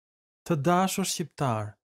Të dashur shqiptar,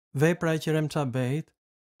 vepra e Qeremçabejt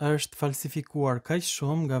është falsifikuar kaq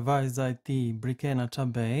shumë nga vajza e tij Brikena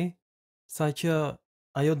Çabej, saqë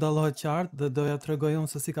ajo dallohet qartë dhe doja t'rregoj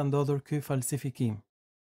unë se si ka ndodhur ky falsifikim.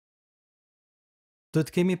 Do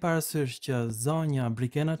të kemi parasysh që zonja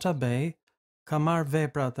Brikena Çabej ka marrë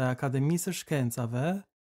veprat e Akademisë së Shkencave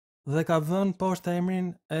dhe ka vënë poshtë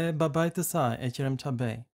emrin e babait të saj, e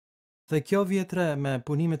Qeremçabej. Dhe kjo vjetre me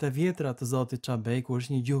punimet e vjetra të zotit Çabej, ku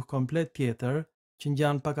është një gjuhë komplet tjetër, që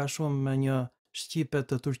ngjan pak a shumë me një shqipe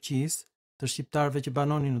të Turqisë, të shqiptarëve që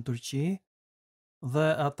banonin në Turqi, dhe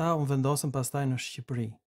ata u vendosën pastaj në Shqipëri.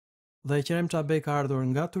 Dhe Qeremçabej ka ardhur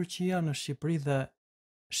nga Turqia në Shqipëri dhe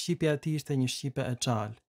shqipja e tij ishte një shqipe e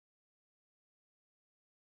çal.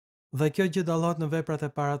 Dhe kjo gjë dallohet në veprat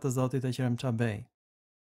e para të zotit e Qeremçabej.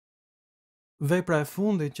 Vepra e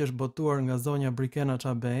fundit që është botuar nga zonja Brikena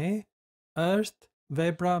Çabej është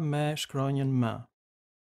vepra me shkronjën M.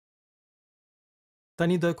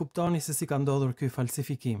 Tani do e kuptoni se si ka ndodhur ky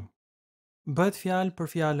falsifikim. Bëhet fjalë për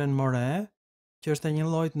fjalën mōré, që është e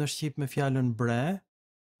njëllojt në shqip me fjalën bré,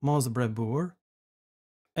 mos bre burr,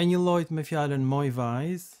 e njëllojt me fjalën moj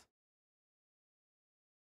vajz,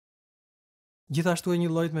 gjithashtu e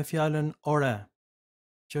njëllojt me fjalën oré,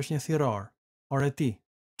 që është një thirror, ore ti,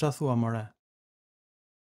 ç'a thua mōré.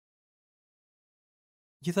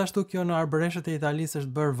 Gjithashtu kjo në arbëreshët e italisë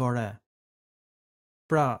është bërë voré.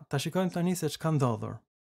 Pra, ta shikojmë tani se ç'ka ndodhur.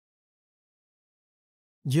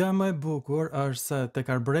 Gjëja më e bukur është se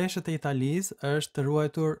tek arbëreshët e italisë është të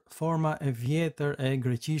ruajtur forma e vjetër e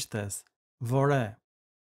greqishtes, voré.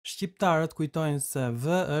 Shqiptarët kujtojnë se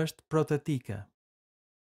v është protetike.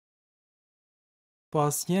 Po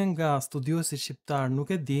asnjë nga studiuesit shqiptar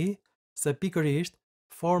nuk e di se pikërisht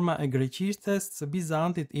forma e greqishtes së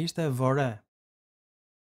Bizantit ishte voré.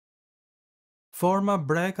 Forma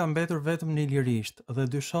bre ka mbetur vetëm në ilirisht dhe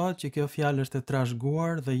dyshohet që kjo fjalë është e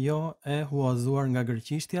trashëguar dhe jo e huazuar nga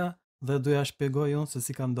greqishtja dhe doja shpjegoj unë se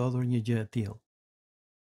si ka ndodhur një gjë e tillë.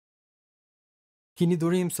 Kini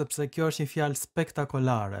durim sepse kjo është një fjalë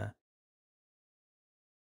spektakolare.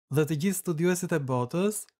 Dhe të gjithë studiuesit e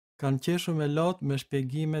botës kanë qeshur me lot me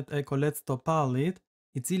shpjegimet e Kolet Topallit,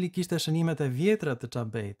 i cili kishte shënimet e vjetra të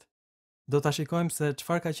Çabejt. Do ta shikojmë se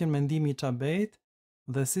çfarë ka qenë mendimi i Çabejt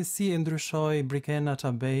dhe si e ndryshoi Brikena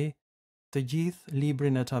Çabej të gjithë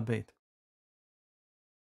librin e Çabejt.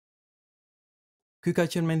 Ky ka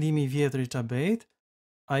qenë mendimi i vjetër i Çabejt,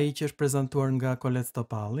 ai që është prezantuar nga Kolet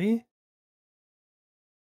Topalli.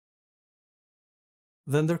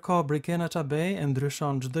 Dhe ndërkohë Brikena Çabej e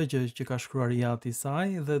ndryshon çdo gjë që ka shkruar i ati i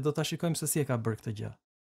saj dhe do ta shikojmë se si e ka bërë këtë gjë.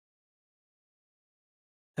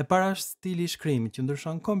 E para është stili i shkrimit që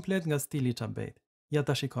ndryshon komplet nga stili i Çabejt. Ja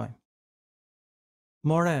ta shikojmë.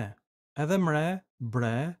 Mōré, edhe mre,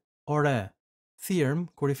 bre, oré. Thirm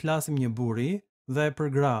kur i flasim një burri dhe për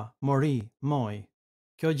gra, mori, moj.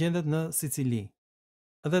 Kjo gjendet në Sicili.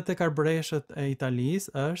 Edhe tek arbëreshët e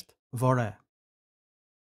Italisë është voré.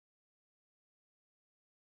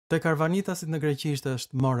 Tek arvanitasit në greqisht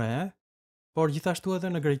është mōré, por gjithashtu edhe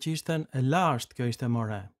në greqishten e lashtë kjo ishte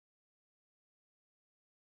mōré.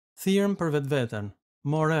 Thirm për vetveten,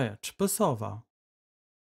 mōré, ç'pësova.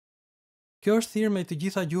 Kjo është thirrje i të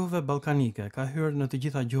gjitha gjuhëve ballkanike, ka hyrë në të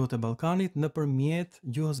gjitha gjuhët e Ballkanit nëpërmjet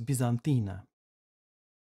gjuhës bizantine.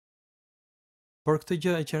 Por këtë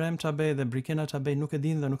gjë e Qeremçabej dhe Brikena Çabej nuk e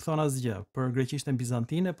dinë dhe nuk thon asgjë për greqishtën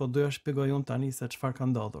bizantine, po doja shpjegoj unë tani se çfarë ka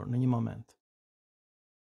ndodhur në një moment.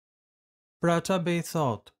 Pra Çabej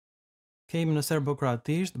thot, kemi në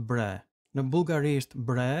serbokroatisht bre, në bullgarisht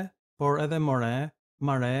bre, por edhe moré,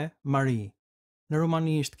 maré, mari. Në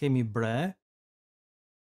rumanisht kemi bre.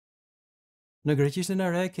 Në greqishtën e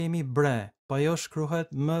re kemi bre, po ajo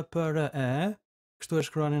shkruhet mpré, kështu e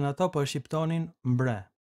shkruanin ato, po e shqiptonin mbré.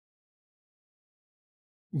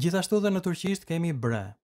 Gjithashtu dhe në turqisht kemi bre.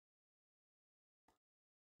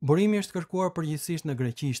 Burimi është kërkuar përgjithsisht në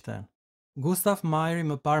greqishten. Gustav Mayri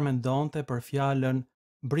më parë mendonte për fjalën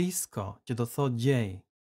brisko, që do thot gjej.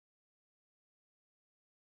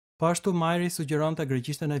 Po ashtu Mayri sugjeronte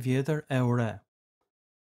greqishtën e vjetër eure.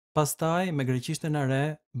 Pastaj me greqishtën e re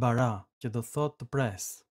bara, që do thot të pres.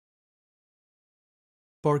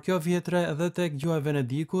 Por kjo vjetre edhe tek gjuha e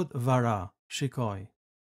Venedikut vara, shikoj.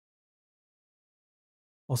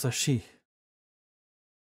 Ose shih.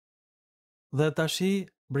 Dhe tashi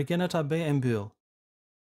Brikena Çabej e mbyll.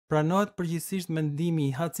 Pranohet përgjithsisht mendimi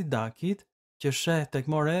i Hatsidakit që sheh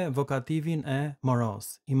tek mōré vokativin e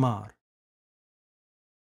moros, i marr.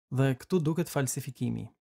 Dhe këtu duket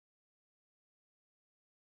falsifikimi.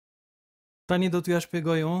 Tani do t'ju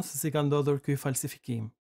shpjegoj unë se si ka ndodhur ky falsifikim.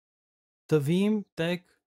 Të vim tek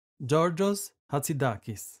Georgios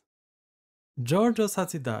Hatsidakis. Georgios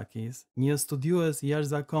Hatzidakis, një studiues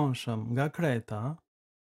jashtëzakonshëm nga Kreta,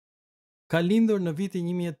 ka lindur në vitin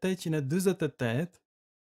 1848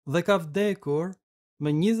 dhe ka vdekur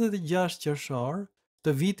më 26 qershor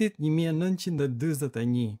të vitit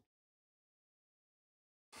 1941.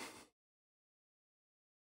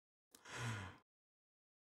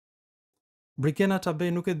 Brikena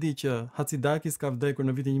Çabej nuk e di që Hatzidakis ka vdekur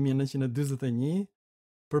në vitin 1941,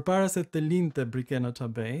 përpara se të lindte Brikena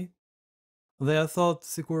Çabej, dhe ja thot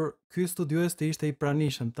sikur ky studiues të ishte i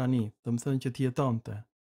pranishëm tani, do të thënë që të jetonte.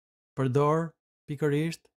 Përdor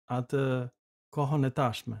pikërisht atë kohën e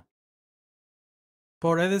tashme.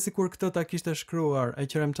 Por edhe sikur këtë ta kishte shkruar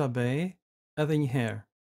Eqerem Çabej, edhe një herë.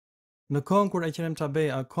 Në kohën kur Eqerem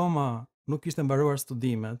Çabej akoma nuk kishte mbaruar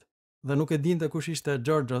studimet dhe nuk e dinte kush ishte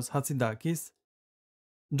Georgios Hatzidakis,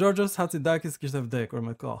 Georgios Hatzidakis kishte vdekur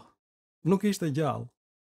me kohë. Nuk ishte gjallë.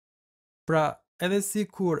 Pra, edhe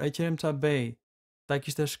sikur Eqerem Çabej ta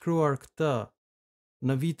kishte shkruar këtë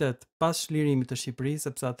në vitet pas shlirimit të Shqipërisë,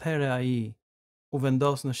 sepse atëherë ai u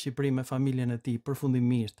vendos në Shqipëri me familjen e tij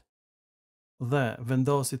përfundimisht dhe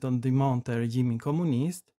vendosi të ndihmonte regjimin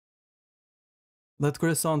komunist dhe të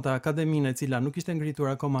kryesonte Akademinë e cila nuk ishte ngritur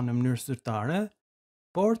akoma në mënyrë zyrtare,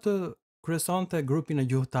 por të kryesonte grupin e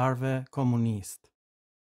gjuhëtarëve komunist.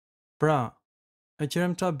 Pra,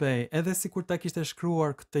 Eqerem Çabej, edhe sikur ta kishte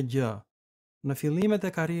shkruar këtë gjë në fillimet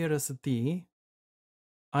e karrierës së tij,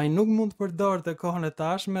 ai nuk mund të përdorte kohën e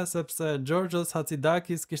tashme sepse Georgios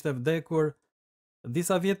Hatzidakis kishte vdekur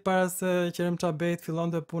disa vjet para se Eqerem Çabej të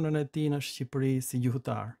fillonte punën e tij në Shqipëri si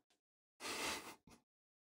gjuhëtar.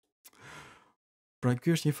 Pra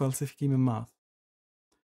ky është një falsifikim i madh.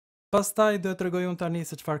 Pastaj do të tregoj unë tani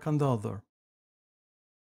se çfarë ka ndodhur.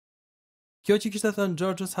 Kjo që kishte thënë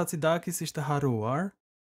Georgios Hatzidakis ishte harruar,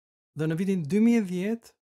 dhe në vitin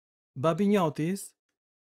 2010 Babinjotis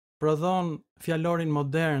prodhon fjalorin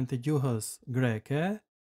modern të gjuhës greke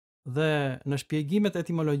dhe në shpjegimet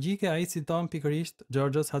etimologjike ai citon pikërisht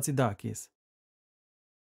Georgios Hatzidakis.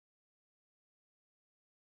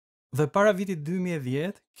 Dhe para vitit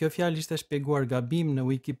 2010, kjo fjalë ishte shpjeguar gabim në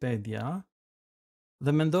Wikipedia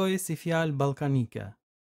dhe mendoi si fjalë ballkanike.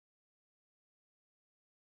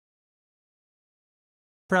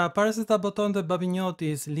 Pra, para se ta botonte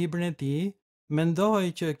Babinjotis librin e tij,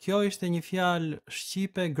 mendoi që kjo ishte një fjalë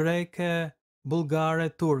shqipe, greke, bullgare,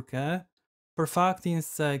 turke, për faktin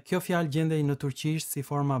se kjo fjalë gjendej në turqisht si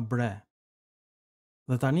forma bre.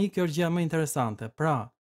 Dhe tani kjo është gjëja më interesante.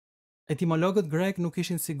 Pra, etimologët grek nuk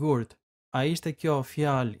ishin sigurt, a ishte kjo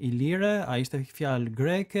fjalë ilire, a ishte fjalë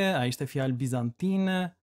greke, a ishte fjalë bizantine,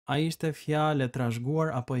 a ishte fjalë e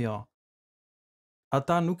trashëguar apo jo.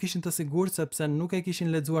 Ata nuk ishin të sigurt sepse nuk e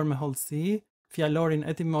kishin lexuar me hollësi fjalorin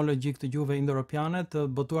etimologjik të gjuhëve indo-europiane të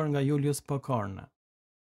botuar nga Julius Pokorne.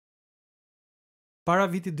 Para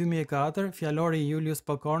vitit 2004, fjalori i Julius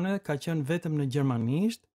Pokorne ka qenë vetëm në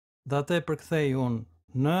gjermanisht, dhe atë e përkthej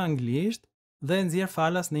unë në anglisht dhe nxjerr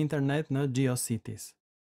falas në internet në GeoCities.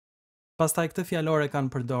 Pastaj këtë fjalore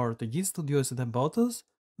kanë përdorur të gjithë studiuesit e botës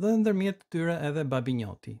dhe ndërmjet tyre edhe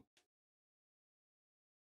Babinjoti.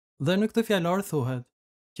 Dhe në këtë fjalor thuhet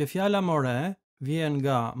që fjala mōré vjen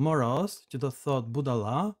nga moros, që do të thotë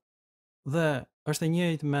budalla, dhe është e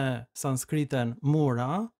njëjtë me sanskriten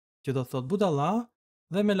mōra, që do të thotë budalla,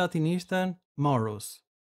 dhe me latinishten mōrus,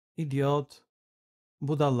 idiot,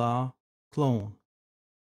 budalla, kloun.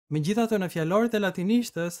 Megjithatë në fjalorit e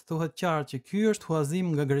latinishtes thuhet qartë që ky është huazim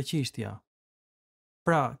nga greqishtja.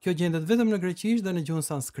 Pra, kjo gjendet vetëm në greqisht dhe në gjuhën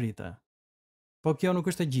sanskrite. Po kjo nuk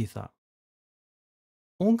është e gjitha.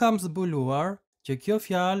 Unë kam zbuluar që kjo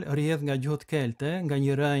fjalë rrjedh nga gjuhët kelte, nga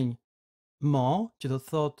një rënjë mo, që do të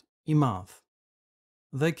thotë i madh.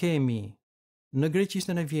 Dhe kemi në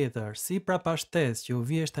greqishtën e vjetër si prapashtesë që u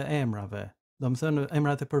vjesht e emrave, do të thënë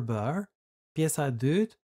emrat e përbër, pjesa e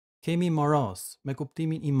dytë kemi moros me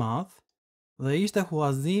kuptimin i madh dhe ishte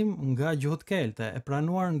huazim nga gjuhët kelte, e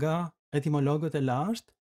pranuar nga etimologët e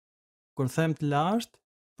lashtë, kur them të lashtë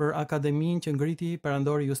për Akademinë që ngriti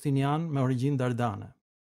perandori Justinian me origjinë dardane.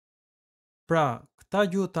 Pra, këta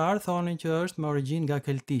gjuhëtar thonin që është me origjinë nga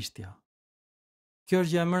keltishtja. Kjo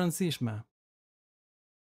është gjë e më rëndësishme.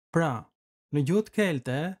 Pra, në gjuhët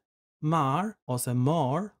kelte, mar ose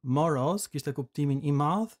mor, moros kishte kuptimin i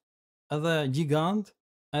madh, edhe gjigant,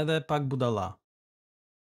 edhe pak budalla.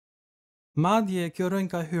 Madje kjo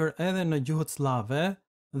rënjë ka hyrë edhe në gjuhët slave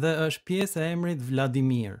dhe është pjesë e emrit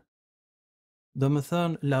Vladimir. Do më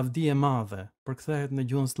thënë lavdi e madhe, përkthehet në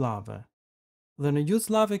gjuhën slave. Dhe në gjuhët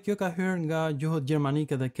slave kjo ka hyrë nga gjuhët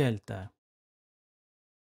gjermanike dhe kelte.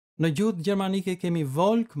 Në gjuhët gjermanike kemi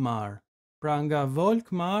Volkmar, pra nga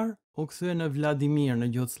Volkmar u kthye në Vladimir në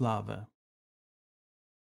gjuhët slave.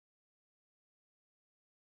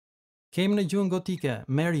 Kemi në gjuhën gotike,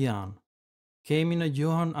 Marian. Kemi në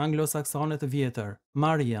gjuhën anglosaksone të vjetër,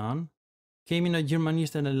 Marian. Kemi në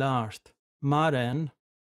gjermanishtën e lashtë, Maren,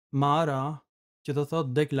 Mara, që do thot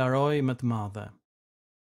deklaroj me të madhe.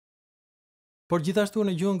 Por gjithashtu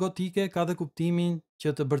në gjuhën gotike ka dhe kuptimin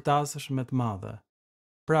që të bërtasësh me të madhe.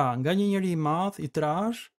 Pra, nga një njeri i madh, i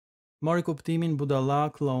trash, mori kuptimin budalla,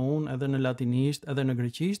 kloun edhe në latinisht, edhe në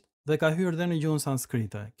greqisht, dhe ka hyrë dhe në gjuhën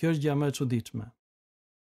sanskrite. Kjo është gjë më e çuditshme.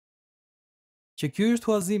 Që ky është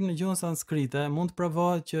huazim në gjuhën sanskrite, mund të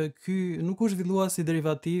provohet që ky nuk u zhvillua si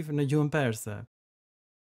derivativ në gjuhën perse.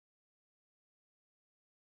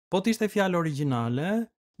 Po të ishte fjalë origjinale,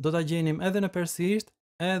 do ta gjenim edhe në persisht,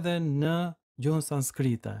 edhe në gjuhën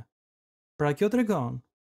sanskrite. Pra kjo tregon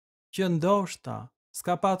që ndoshta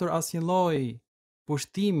s'ka patur asnjë lloj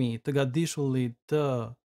pushtimi të gatishullit të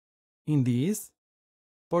Indis,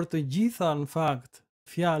 por të gjitha në fakt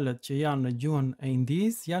fjalët që janë në gjuhën e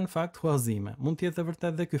Indis janë fakt huazime. Mund të jetë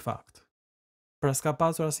vërtet dhe ky fakt. Pra s'ka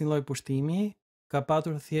pasur asnjë lloj pushtimi, ka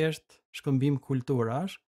patur thjesht shkëmbim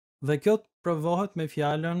kulturash, dhe kjo provohet me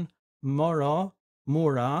fjalën moro,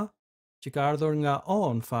 mura, që ka ardhur nga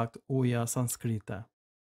o në fakt uja sanskrite.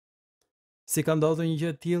 Si ka ndodhur një gjë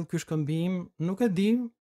e tillë ky shkëmbim, nuk e di.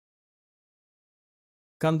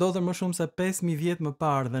 Ka ndodhur më shumë se 5000 vjet më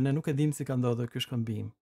parë dhe ne nuk e dim si ka ndodhur ky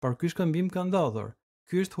shkëmbim. Por ky shkëmbim ka ndodhur.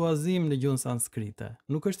 Ky është huazim në gjuhën sanskrite,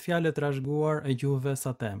 nuk është fjalë e trashëguar e gjuhëve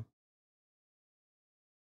satem.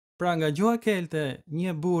 Pra nga gjuha kelte,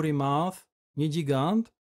 një burr i madh, një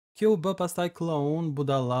gjigant, kjo u bë pastaj kloun,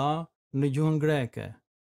 budalla në gjuhën greke.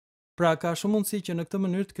 Pra ka shumë mundësi që në këtë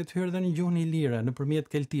mënyrë të ketë hyrë dhe në gjuhën ilire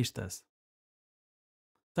nëpërmjet keltishtes.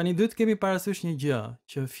 Tani duhet kemi parasysh një gjë,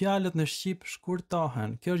 që fjalët në shqip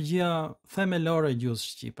shkurtohen. Kjo është gjëja themelore e gjuhës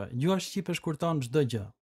shqipe. Gjuha shqipe shkurton çdo gjë.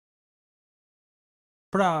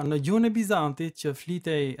 Pra, në gjuhën e Bizantit, që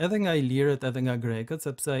flitej edhe nga ilirët edhe nga grekët,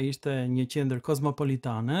 sepse ishte një qendër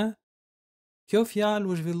kozmopolitane, kjo fjalë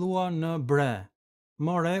u zhvillua në bre.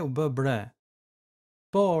 Mōré u bë bre.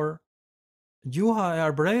 Por gjuha e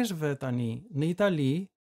arbreshve tani në Itali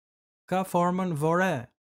ka formën voré.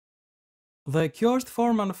 Dhe kjo është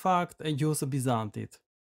forma në fakt e gjuhës së Bizantit.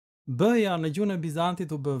 B-ja në gjuhën e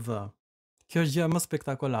Bizantit u bë v. Kjo është gjë më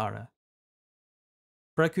spektakolare.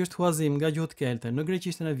 Pra ky është huazim nga gjuhët kelte në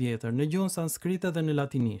greqishtën e vjetër, në gjuhën sanskrite dhe në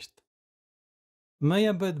latinisht.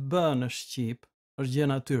 M-ja bëhet b në shqip, është gjë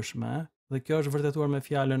natyrshme, dhe kjo është vërtetuar me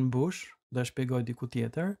fjalën mbush, do e shpjegoj diku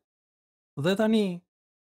tjetër. Dhe tani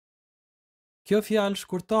kjo fjalë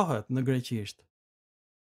shkurtohet në greqisht.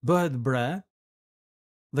 Bëhet bre.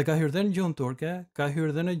 Dhe ka hyrë dhe në gjuhën turke, ka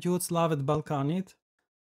hyrë dhe në gjuhët slave të Ballkanit,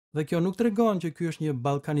 dhe kjo nuk tregon që ky është një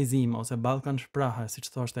ballkanizim ose ballkan shprahje, siç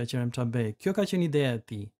thoshte Shkencave. Kjo ka qenë ideja e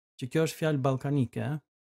tij, që kjo është fjalë ballkanike.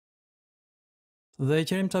 Dhe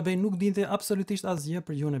Shkencave nuk dinte absolutisht asgjë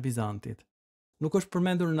për gjuhën e Bizantit. Nuk është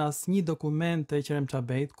përmendur në asnjë dokument të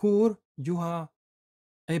Shkencaveit kur gjuha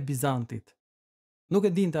e Bizantit. Nuk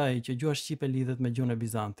e dinte ai që gjuha shqipe lidhet me gjuhën e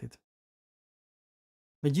Bizantit.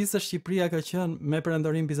 Megjithëse Shqipëria ka qenë me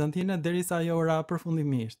perandorin bizantine derisa ajo u ra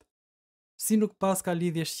përfundimisht. Si nuk pas ka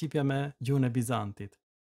lidhje Shqipja me gjuhën e Bizantit.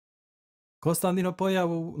 Konstantinopoja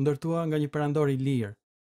u ndërtua nga një perandor i lirë,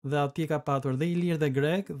 dhe atje ka patur dhe ilir dhe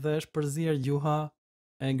grek, dhe është përzier gjuha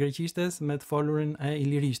e greqishtes me të folurin e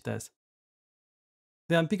ilirishtes.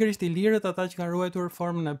 Dhe janë pikërisht ilirët ata që kanë ruajtur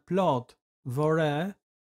formën e plot, voré,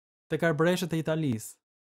 tek arbreshët e Italisë.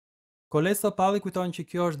 Koles Topalli kujton që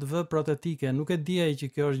kjo është v protetike, nuk e diej që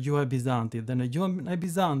kjo është gjuha e Bizantit, dhe në gjuhën e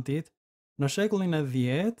Bizantit, në shekullin e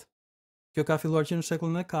 10, kjo ka filluar që në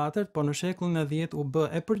shekullin e 4, por në shekullin e 10 u bë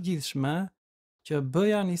e përgjithshme që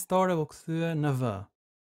b-ja në historie u kthye në v.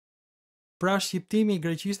 Pra shqiptimi i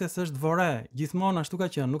greqishtes është voré, gjithmonë ashtu ka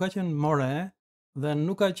qenë, nuk ka qenë moré dhe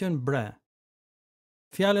nuk ka qenë bre.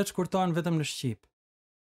 Fjalët shkurtohen vetëm në shqip.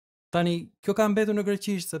 Tani, kjo ka mbetur në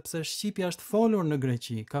greqisht sepse shqipja është folur në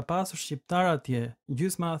Greqi, ka pasur shqiptar atje,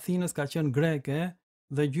 gjysma e Athinës ka qenë greke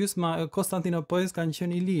dhe gjysma e Konstantinopojës kanë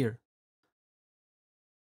qenë ilir.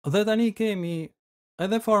 Dhe tani kemi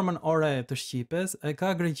edhe formën ore të shqipes e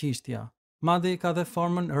ka greqishtja, madje ka dhe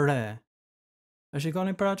formën re. E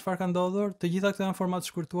shikoni pra çfarë ka ndodhur? Të gjitha këto janë forma të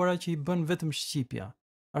shkurtuara që i bën vetëm shqipja.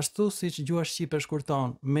 Ashtu siç gjuha shqipe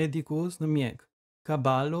shkurton medikus në mjek,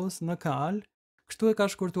 kabalus në kal. Kështu e ka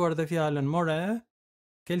shkurtuar dhe fjalën mōré,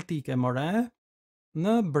 keltike mōré,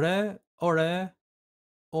 në bre, ore,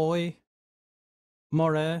 oj,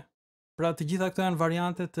 mōré, pra të gjitha këto janë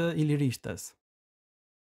variante të ilirishtes.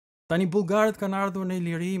 Tani bullgarët kanë ardhur në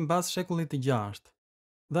Iliri mbas shekullit të 6.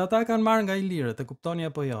 Dhe ata kanë marrë nga ilirët, e kuptoni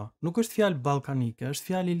apo jo? Nuk është fjalë ballkanike, është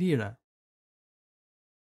fjalë ilire.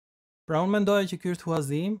 Pra unë mendoj që ky është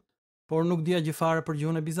huazim, por nuk dija gjë fare për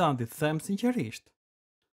gjuhën e Bizantit, them sinqerisht.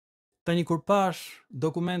 Tani kur pash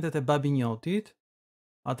dokumentet e babinjotit,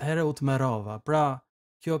 atëherë u tmerrova. Pra,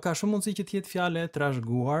 kjo ka shumë mundësi që të jetë fjalë e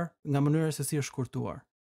trashëguar nga mënyra se si është shkurtuar.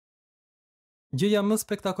 Gjëja më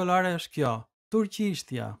spektakolare është kjo,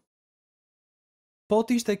 turqishtja. Po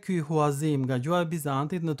t'ishte ky huazim nga gjuha e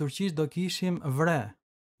Bizantit, në turqisht do kishim vré,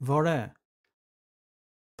 voré.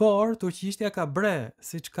 Por turqishtja ka bre,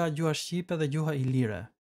 siç ka gjuha shqipe dhe gjuha ilire.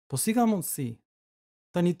 Po si ka mundësi?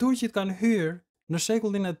 Tani turqit kanë hyrë në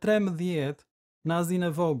shekullin e 13 në Azinë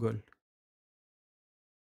e Vogël.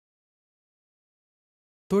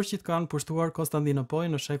 Turqit kanë pushtuar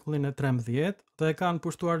Konstantinopolin në shekullin e 13 dhe e kanë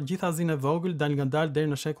pushtuar gjithë Azinë e Vogël dal nga dal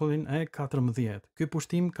deri në shekullin e 14. Ky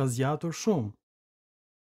pushtim ka zgjatur shumë.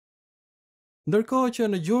 Ndërkohë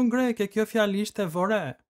që në gjuhën greke kjo fjalë ishte voré,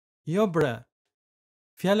 jo bre.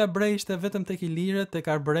 Fjala bre ishte vetëm tek ilirët,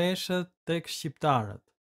 tek arbreshët, tek shqiptarët.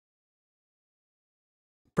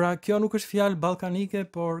 Pra kjo nuk është fjalë ballkanike,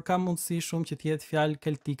 por ka mundësi shumë që të jetë fjalë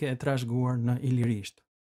keltike e trashëguar në ilirisht.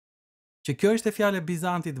 Që kjo ishte fjalë e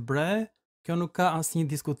Bizantit bre, kjo nuk ka asnjë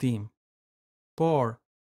diskutim. Por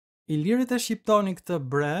ilirët e shqiptonin këtë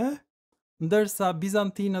bre, ndërsa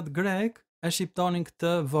bizantinët grek e shqiptonin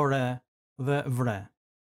këtë voré dhe vré.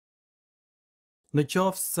 Në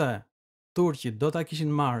qoftë se turqit do ta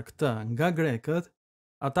kishin marrë këtë nga grekët,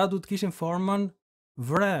 ata do të kishin formën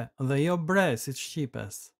vré dhe jo bre si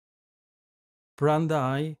shqipes.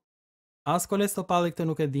 Prandaj, as Kolestopalli këtë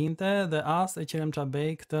nuk e dinte dhe as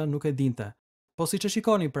Eqeremçabej këtë nuk e dinte. Po siç e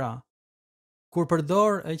shikoni pra, kur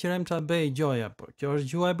përdor Eqeremçabej gjoja, po kjo është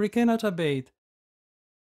gjuha e Brikena-Çabejt.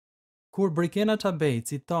 Kur Brikena-Çabej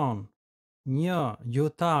citon një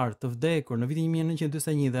gjuhëtar të vdekur në vitin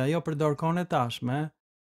 1941 dhe ajo përdor kohën e tashme,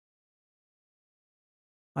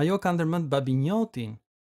 ajo ka ndërmend babinjotin,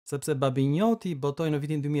 sepse babinjoti botoi në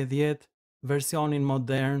vitin 2010 versionin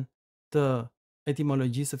modern të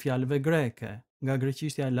etimologjisë së fjalëve greke, nga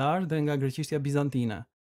greqishtja e lartë dhe nga greqishtja bizantine.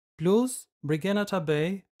 Plus,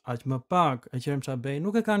 Brikena-Çabej, aq më pak Eqeremçabej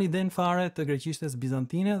nuk e kanë iden fare të greqishtes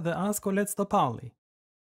bizantine dhe as Kolestopalli.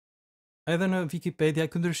 Edhe në Wikipedia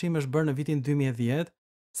ky ndryshim është bërë në vitin 2010,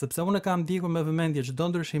 sepse unë kam ndjekur me vëmendje çdo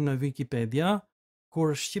ndryshim në Wikipedia,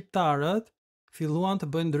 kur shqiptarët filluan të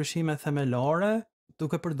bëjnë ndryshime themelore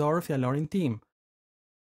duke përdorur fjalorin tim.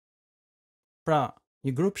 Pra,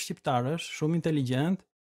 një grup shqiptarësh shumë inteligjent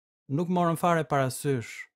nuk morën fare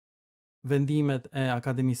parasysh vendimet e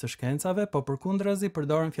Akademisë së Shkencave, po përkundrazi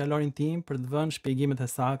përdorën fjalorin tim për të vënë shpjegimet e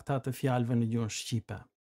sakta të fjalëve në gjuhën shqipe.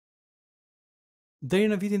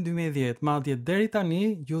 Deri në vitin 2010, madje deri tani,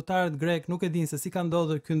 gjuhëtarët grek nuk e dinë se si ka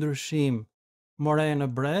ndodhur ky ndryshim moré në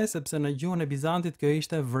bre, sepse në gjuhën e Bizantit kjo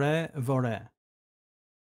ishte vré, voré.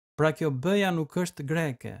 Pra kjo bëja nuk është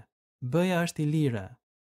greke, bëja është ilire.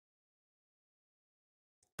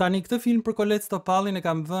 Tani këtë film për Kolestopallin e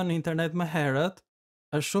kam vënë në internet më herët,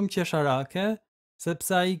 është shumë qesharake,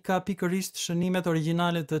 sepse ai ka pikërisht shënimet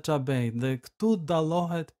origjinale të Çabejt dhe këtu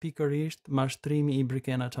dallohet pikërisht mashtrimi i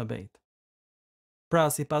Brikena-Çabejt. Pra,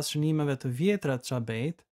 sipas shënimeve të vjetra të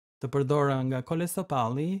Çabejt, të përdora nga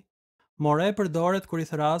Kolestopalli, mōré përdoret kur i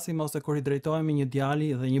thrasim ose kur i drejtohemi një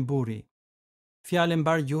djali dhe një burri. Fjalë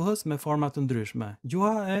mbar gjuhës me forma të ndryshme.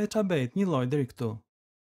 Gjuha e Çabejt, një lloj deri këtu.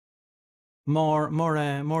 Mor,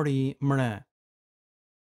 moré, mori, mré.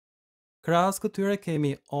 Krahas këtyre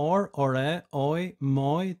kemi or, ore, oj,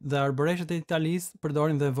 moj dhe arbreshët e italisë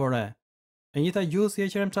përdorin dhe voré. E njëjta gjuhë si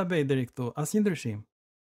Eqeremçabej deri këtu, asnjë ndryshim.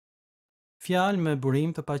 Fjalë me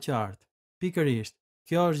burim të paqartë. Pikërisht,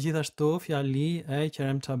 kjo është gjithashtu fjali e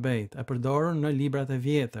Eqeremçabejt, e përdorur në librat e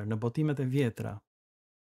vjetër, në botimet e vjetra.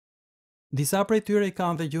 Disa prej tyre i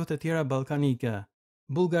kanë dhe gjuhët e tjera ballkanike.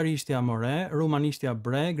 Bullgarishtja moré, rumanishtja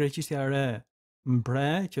bre, greqishtja re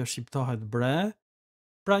mpré, që shqiptohet bre.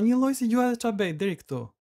 Pra një lloj si gjuha e Çabejt deri këtu.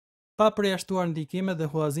 Pa përjashtuar ndikimet dhe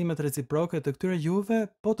huazimet reciproke të këtyre gjuhëve,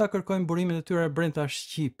 po ta kërkojmë burimin e tyre brenda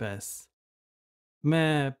shqipes.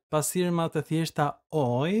 Me pasirma të thjeshta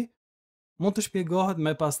oj, mund të shpjegohet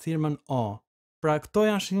me pasirmën o. Pra këto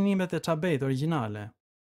janë shënimet e Çabejt origjinale.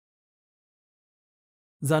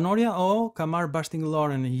 Zanoria o ka marrë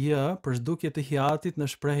bashkëtingëlloren j për zhdukje të hiatit në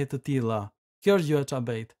shprehje të tilla. Kjo është gjuha e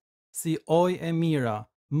Çabejt. Si oj e mira,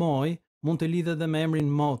 moj mund të lidhet dhe me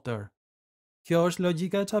emrin motër. Kjo është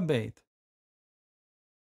logjika e Çabejt.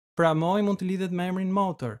 Pra moj mund të lidhet me emrin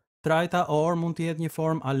motër. Trajta or mund të jetë një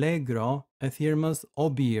formë allegro e thirrmës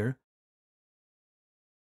o bir.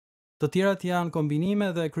 Të tjerat janë kombinime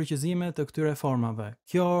dhe kryqëzime të këtyre formave.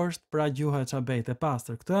 Kjo është pra gjuha e Çabejt e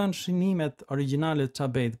pastër. Këto janë shënimet origjinale të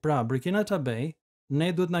Çabejt. Pra, Brikena-Çabej ne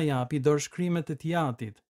duhet na japi dorëshkrimet e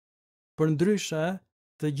hiatit. Përndryshe,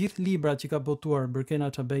 të gjithë librat që ka botuar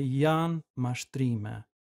Brikena Çabej janë mashtrime.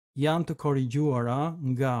 Janë të korrigjuara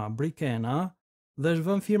nga Brikena dhe është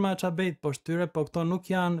vënë firma e Çabejt poshtë tyre, po këto nuk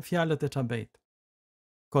janë fjalët e Çabejt.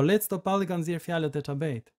 Kolec Topalli ka nxjerrë fjalët e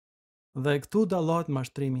Çabejt dhe këtu dallohet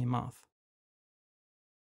mashtrimi i madh.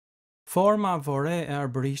 Forma voré e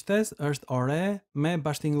arbërishtes është ore me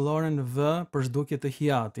bashtingëlloren v për zhdukje të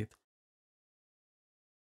hiatit.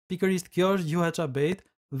 Pikërisht kjo është gjuha e Çabejt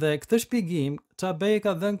dhe këtë shpjegim Çabej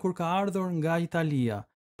ka dhënë kur ka ardhur nga Italia.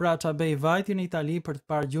 Pra Çabej vajti në Itali për të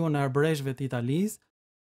parë gjuhën e arbëreshëve të Italisë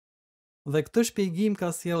dhe këtë shpjegim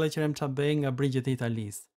ka sjellë Qerem Çabej nga brigjet e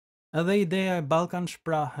Italisë. Edhe ideja e Ballkan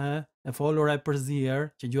shprahë, e folura e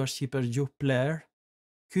përzier, që gjuha shqipe është gjuhë pler,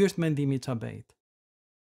 ky është mendimi i Çabejt.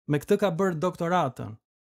 Me këtë ka bërë doktoratën.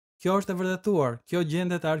 Kjo është e vërtetuar, kjo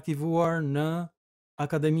gjendet e arkivuar në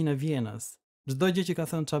Akademinë e Vjenës. Çdo gjë që ka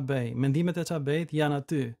thënë Çabej, mendimet e Çabejt janë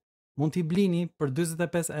aty. Mund t'i blini për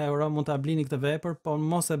 45 euro, mund t'a blini këtë vepër, po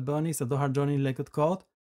mos e bëni se do harxhoni lekët kot.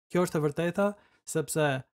 Kjo është e vërteta, sepse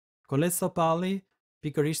Kolec Topalli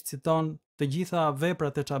pikërisht citon të gjitha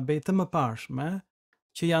veprat e Çabejt të mëparshme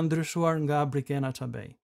që janë ndryshuar nga Brikena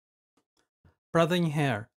Çabej. Pra dhe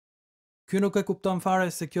njëherë, ky nuk e kupton fare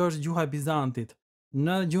se kjo është gjuha e Bizantit.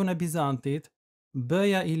 Në gjuhën e Bizantit,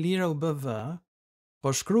 b-ja i lirë u bë v,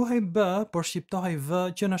 po shkruhej b, por shqiptohej v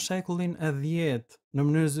që në shekullin e 10 në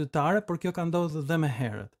mënyrë zyrtare, por kjo ka ndodhur dhe më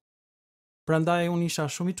herët. Prandaj unë isha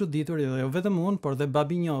shumë i çuditur, dhe jo vetëm unë, por dhe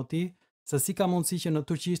babi njoti, se si ka mundësi që në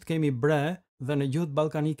turqisht kemi bre dhe në gjuhët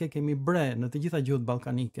ballkanike kemi bre, në të gjitha gjuhët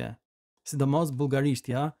ballkanike. Sidomos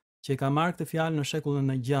bullgarishtja, që ka marrë këtë fjalë në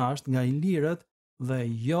shekullin e 6 nga ilirët dhe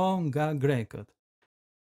jo nga grekët.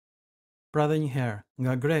 Pra dhe njëherë,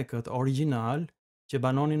 nga grekët origjinal, që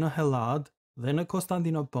banonin në Hellad dhe në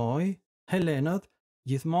Konstantinopoj, Helenët,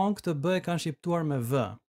 gjithmonë këtë b e kanë shqiptuar me v.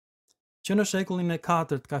 Që në shekullin e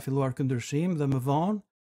 4 ka filluar ky ndryshim dhe më vonë,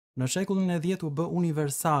 në shekullin e 10 u bë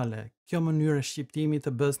universale kjo mënyrë e shqiptimit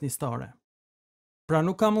të b-s nistore. Pra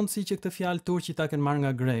nuk ka mundësi që këtë fjalë turqit ta kenë marrë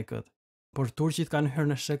nga grekët, por turqit kanë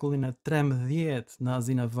hyrë në shekullin e 13 në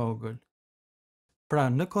Azinë e Vogël. Pra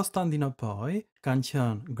në Konstantinopoj kanë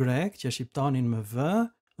qenë grek që shqiptonin me v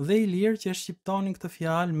dhe ilirë që shqiptonin këtë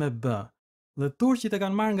fjalë me b. Dhe turqit e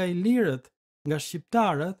kanë marrë nga ilirët, nga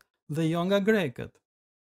shqiptarët dhe jo nga grekët.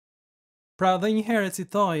 Pra dhe njëherë e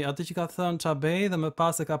citoj atë që ka thënë Çabej dhe më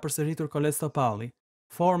pas e ka përsëritur Kolec Topalli.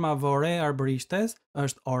 Forma voré arbërishtes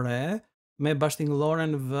është ore me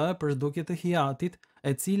bashtingëlloren v për zhdukje të hiatit,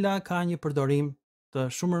 e cila ka një përdorim të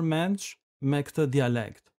shumërmendsh me këtë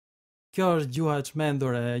dialekt. Kjo është gjuha e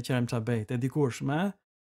çmendur e Qerem Çabejt, e dikurshme,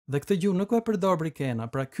 dhe këtë gjuhë nuk e përdor Brikena,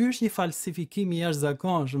 pra ky është një falsifikim i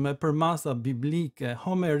jashtëzakonshëm me përmasa biblike,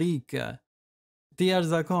 homerike, të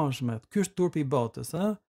jashtëzakonshme. Ky është turpi i botës,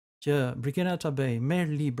 që Brikena Çabej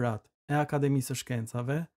merr librat e Akademisë së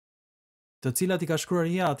Shkencave, të cilat i ka shkruar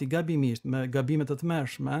Jati gabimisht me gabime të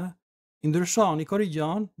tmerrshme, i ndryshon, i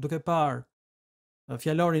korrigjon duke parë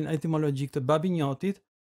fjalorin etimologjik të babinjotit.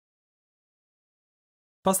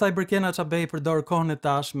 Pastaj Brikena Çabej përdor kohën e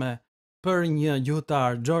tashme për një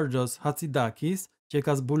gjuhëtar Georgios Hatzidakis, që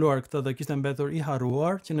ka zbuluar këtë dhe kishte mbetur i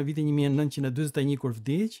harruar, që në vitin 1941 kur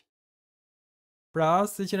vdiq. Pra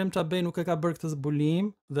as se Qerem Çabej nuk e ka bërë këtë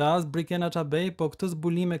zbulim dhe as Brikena Çabej, po këtë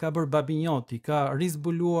zbulim e ka bërë babinjoti, ka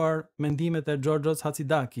rizbuluar mendimet e Georgios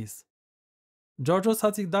Hatzidakis. Georgios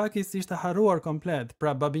Hatzidakis ishte harruar komplet,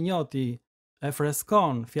 pra babinjoti e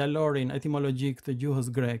freskon fjalorin etimologjik të gjuhës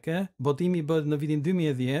greke, botimi bëhet në vitin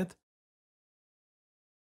 2010,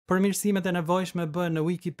 përmirësimet e nevojshme bëhen në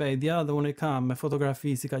Wikipedia dhe unë e kam me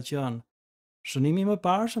fotografi si ka qenë shënimi më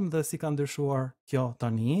parshëm dhe si ka ndryshuar kjo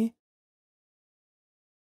tani.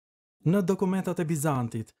 Në dokumentat e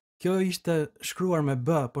Bizantit, kjo ishte shkruar me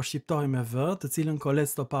b, po shqiptohej me v, të cilën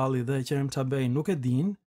Kolec Topalli dhe Qerem Çabej nuk e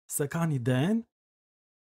din, se kanë iden.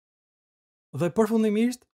 Dhe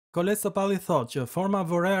përfundimisht, Kolec Topalli thotë që forma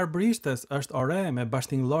voré arbërishtes është ore me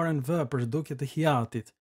bashtingëlloren v për zhdukje të hiatit.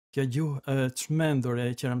 Kjo gjuhë e çmendur e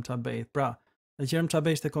Qerem Çabejt. Pra, e Qerem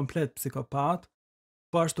Çabej ishte komplet psikopat,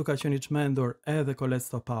 po ashtu ka qenë i çmendur edhe Kolec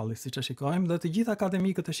Topalli, siç e shikojmë, dhe të gjithë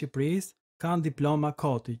akademikët e Shqipërisë kanë diploma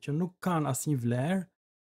koti, që nuk kanë asnjë vlerë,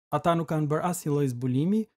 ata nuk kanë bërë asnjë lloj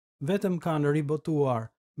zbulimi, vetëm kanë ribotuar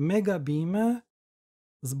me gabime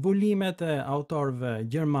zbulimet e autorëve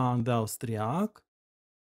gjerman dhe austriak.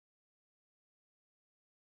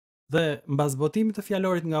 Dhe mbas botimit të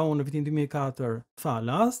fjalorit nga unë në vitin 2004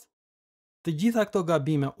 falas, të gjitha këto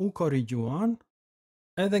gabime u korrigjuan,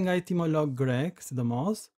 edhe nga etimolog grek,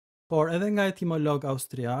 sidomos, por edhe nga etimolog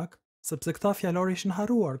austriak, sepse këta fjalor ishin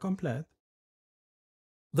harruar komplet.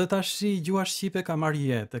 Dhe tash gjua shqipe ka marrë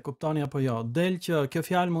jetë, e kuptoni apo jo? Del që kjo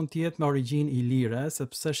fjalë mund të jetë me origjinë ilire,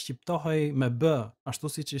 sepse shqiptohej me b, ashtu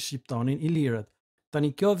siç i shqiptonin ilirët.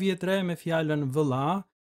 Tani kjo vjet re me fjalën vëlla,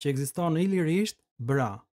 që ekziston në ilirisht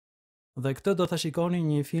bra. Dhe këtë do ta shikoni në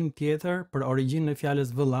një film tjetër për origjinën e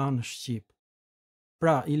fjalës vëlla në shqip.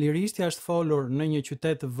 Pra, ilirishtja është folur në një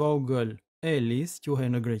qytet të vogël, Elis, quhej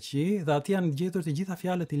në Greqi, dhe aty janë gjetur të gjitha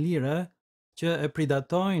fjalët ilire që e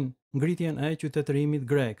pridatojnë ngritjen e qytetërimit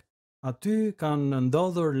grek. Aty kanë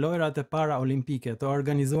ndodhur lojrat e para olimpike të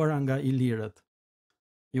organizuara nga ilirët.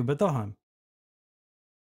 Ju betohem.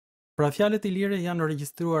 Pra fjalët ilire janë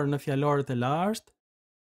regjistruar në fjalorët e lashtë,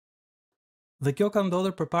 dhe kjo ka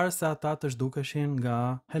ndodhur përpara se ata të zhdukeshin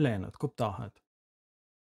nga helenët, kuptohet.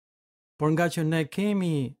 Por nga që ne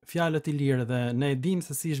kemi fjalët ilire dhe ne dim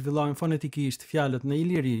se si zhvillojnë fonetikisht fjalët në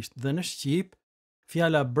ilirisht dhe në shqip,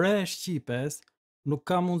 fjala bre e shqipes nuk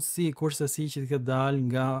ka mundësi kurse si që të dalë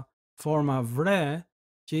nga forma vre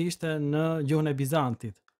që ishte në gjuhën e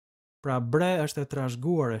Bizantit. Pra bre është e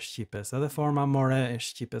trashëguar e shqipes, edhe forma mōré e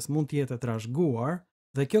shqipes mund të jetë e trashëguar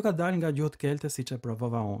dhe kjo ka dalë nga gjuhët kelte siç e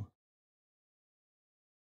provova unë.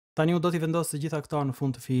 Tani u do t'i vendos të gjitha këto në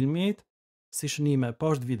fund të filmit, si shënime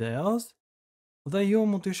poshtë videos, dhe ju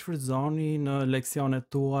mund t'i shfrytëzoni në leksionet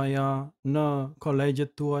tuaja, në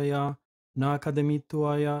kolegjet tuaja, në akademit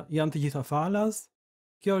tuaja, janë të gjitha falas.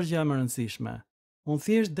 Kjo është gjë e rëndësishme. Unë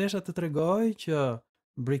thjesht desha të tregoj që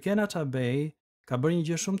Brikena Çabej ka bërë një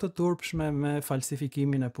gjë shumë të turpshme me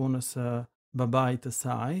falsifikimin e punës së babait të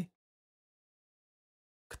saj.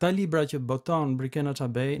 Këta libra që boton Brikena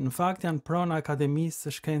Çabej në fakt janë pronë Akademisë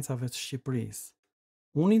së Shkencave të Shqipërisë.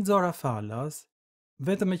 Unë i nxora falas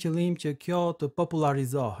vetëm me qëllim që kjo të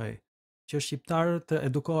popularizohej, që shqiptarët të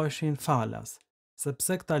edukoheshin falas,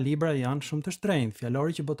 sepse këta libra janë shumë të shtrenjtë.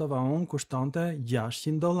 Fjalori që botova unë kushtonte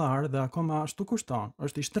 $600 dhe akoma ashtu kushton,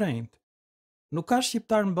 është i shtrenjtë. Nuk ka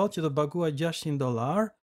shqiptar në botë që do paguaj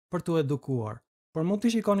 $600 për t'u edukuar, por mund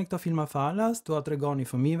t'i shikoni këto filma falas, t'u tregoni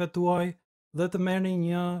fëmijëve tuaj dhe të merrni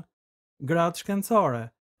një gradë shkencore.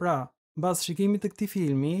 Pra, mbas shikimit të këtij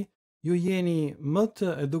filmi, ju jeni më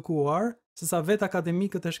të edukuar se sa vetë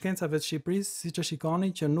akademikët e shkencave të Shqipërisë, siç e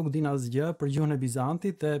shikoni që nuk din asgjë për gjuhën e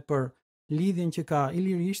Bizantit dhe për lidhjen që ka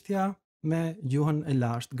ilirishtja me gjuhën e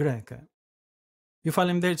lashtë greke. Ju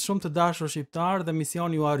faleminderit shumë të dashur shqiptar dhe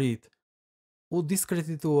misioni u arrit. U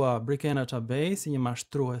diskreditua Brikena Çabej si një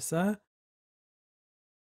mashtruese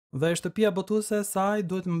dhe shtëpia botuese e saj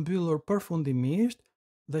duhet mbyllur përfundimisht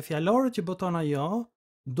dhe fjalorët që boton ajo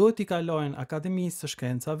duhet i kalojnë Akademisë së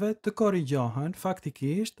Shkencave të korrigjohen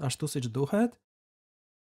faktikisht ashtu siç duhet.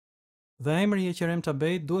 Dhe emri i Qerem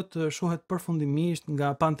Çabejt duhet të shuhet përfundimisht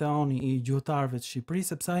nga panteoni i gjuhëtarëve të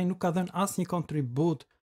Shqipërisë, sepse ai nuk ka dhënë asnjë kontribut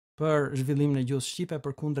për zhvillimin e gjuhës shqipe,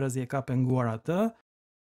 përkundrazi e ka penguar atë.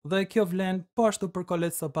 Dhe kjo vlen po ashtu për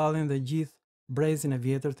Kolet Sopallin dhe gjithë brezin e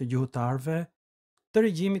vjetër të gjuhëtarëve të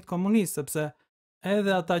regjimit komunist, sepse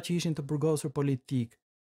edhe ata që ishin të burgosur politik,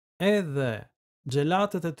 edhe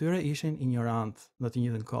xhelatët e tyre ishin ignorant në të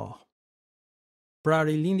njëjtën kohë. Pra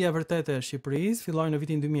rilindja e vërtetë e Shqipërisë filloi në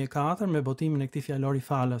vitin 2004 me botimin e këtij fjalori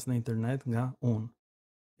falas në internet nga unë.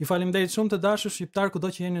 Ju faleminderit shumë të dashur shqiptar kudo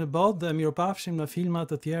që jeni në botë dhe mirupafshim në filma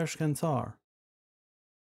të tjerë shkencor.